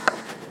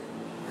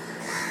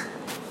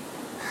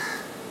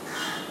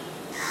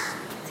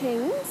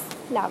things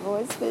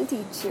lovers will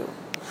teach you.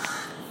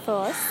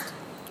 First,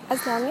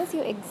 as long as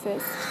you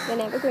exist, you're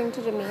never going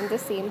to remain the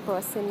same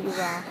person you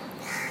are.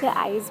 Your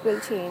eyes will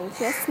change,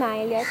 your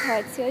smile, your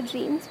thoughts, your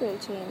dreams will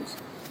change.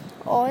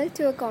 All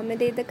to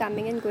accommodate the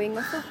coming and going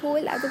of a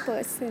whole other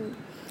person.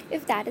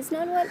 If that is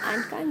not what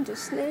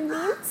unconditional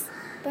means,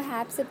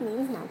 perhaps it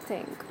means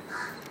nothing.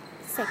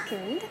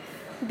 Second,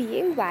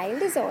 being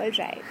wild is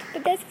alright,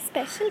 but there's a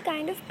special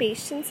kind of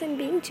patience in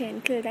being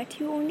gentle that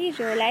you only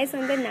realize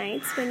on the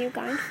nights when you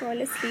can't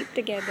fall asleep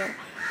together.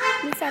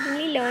 You'll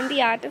suddenly learn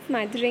the art of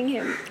mothering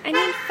him, and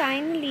you'll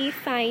finally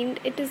find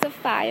it is a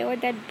fire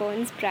that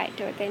burns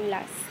brighter than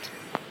lust.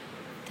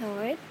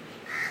 Third,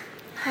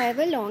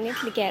 however long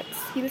it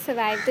gets, you'll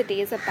survive the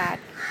days apart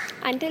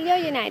until you're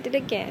united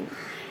again.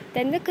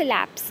 Then the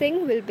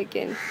collapsing will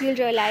begin. You'll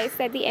realize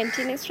that the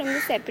emptiness from the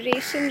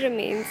separation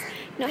remains.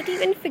 Not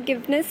even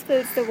forgiveness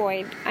fills the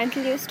void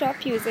until you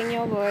stop using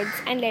your words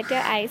and let your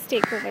eyes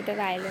take over the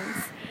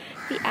violence.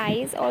 The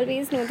eyes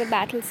always know the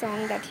battle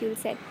song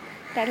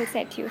that'll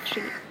set you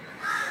free.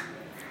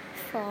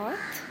 Fourth,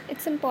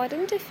 it's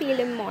important to feel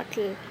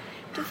immortal.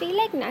 To feel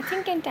like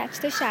nothing can touch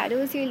the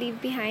shadows you leave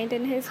behind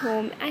in his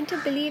home, and to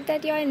believe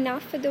that you're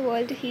enough for the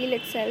world to heal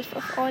itself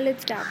of all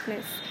its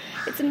darkness.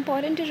 It's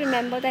important to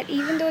remember that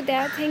even though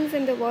there are things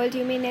in the world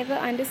you may never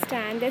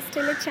understand, there's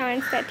still a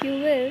chance that you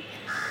will.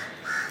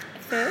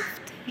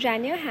 Fifth,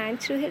 run your hand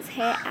through his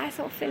hair as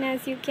often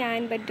as you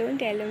can, but don't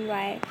tell him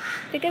why.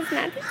 Because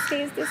nothing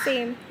stays the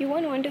same. You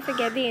won't want to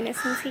forget the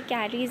innocence he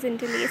carries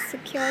interlaced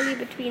securely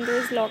between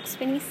those locks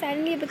when he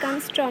suddenly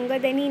becomes stronger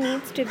than he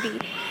needs to be.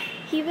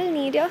 He will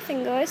need your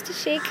fingers to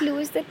shake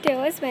loose the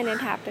tears when it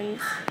happens.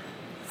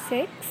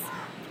 6.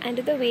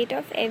 Under the weight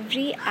of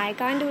every "I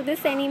can't do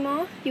this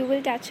anymore," you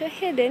will touch a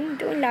hidden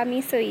 "Don't love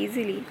me so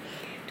easily."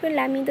 Don't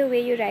love me the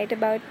way you write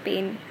about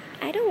pain.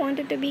 I don't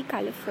want it to be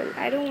colorful.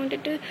 I don't want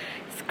it to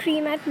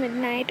scream at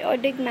midnight or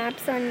dig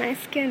maps on my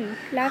skin.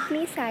 Love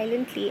me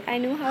silently. I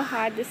know how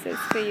hard this is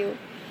for you.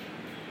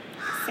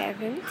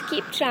 7.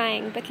 Keep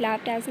trying, but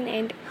love doesn't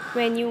end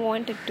when you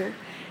want it to.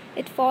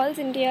 It falls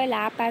into your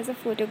lap as a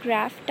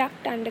photograph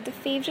tucked under the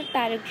favorite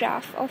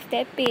paragraph of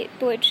their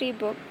poetry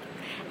book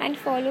and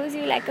follows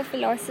you like a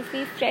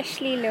philosophy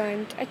freshly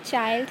learned, a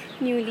child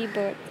newly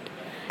birthed.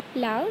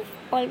 Love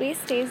always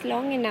stays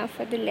long enough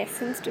for the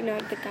lessons to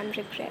not become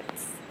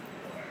regrets.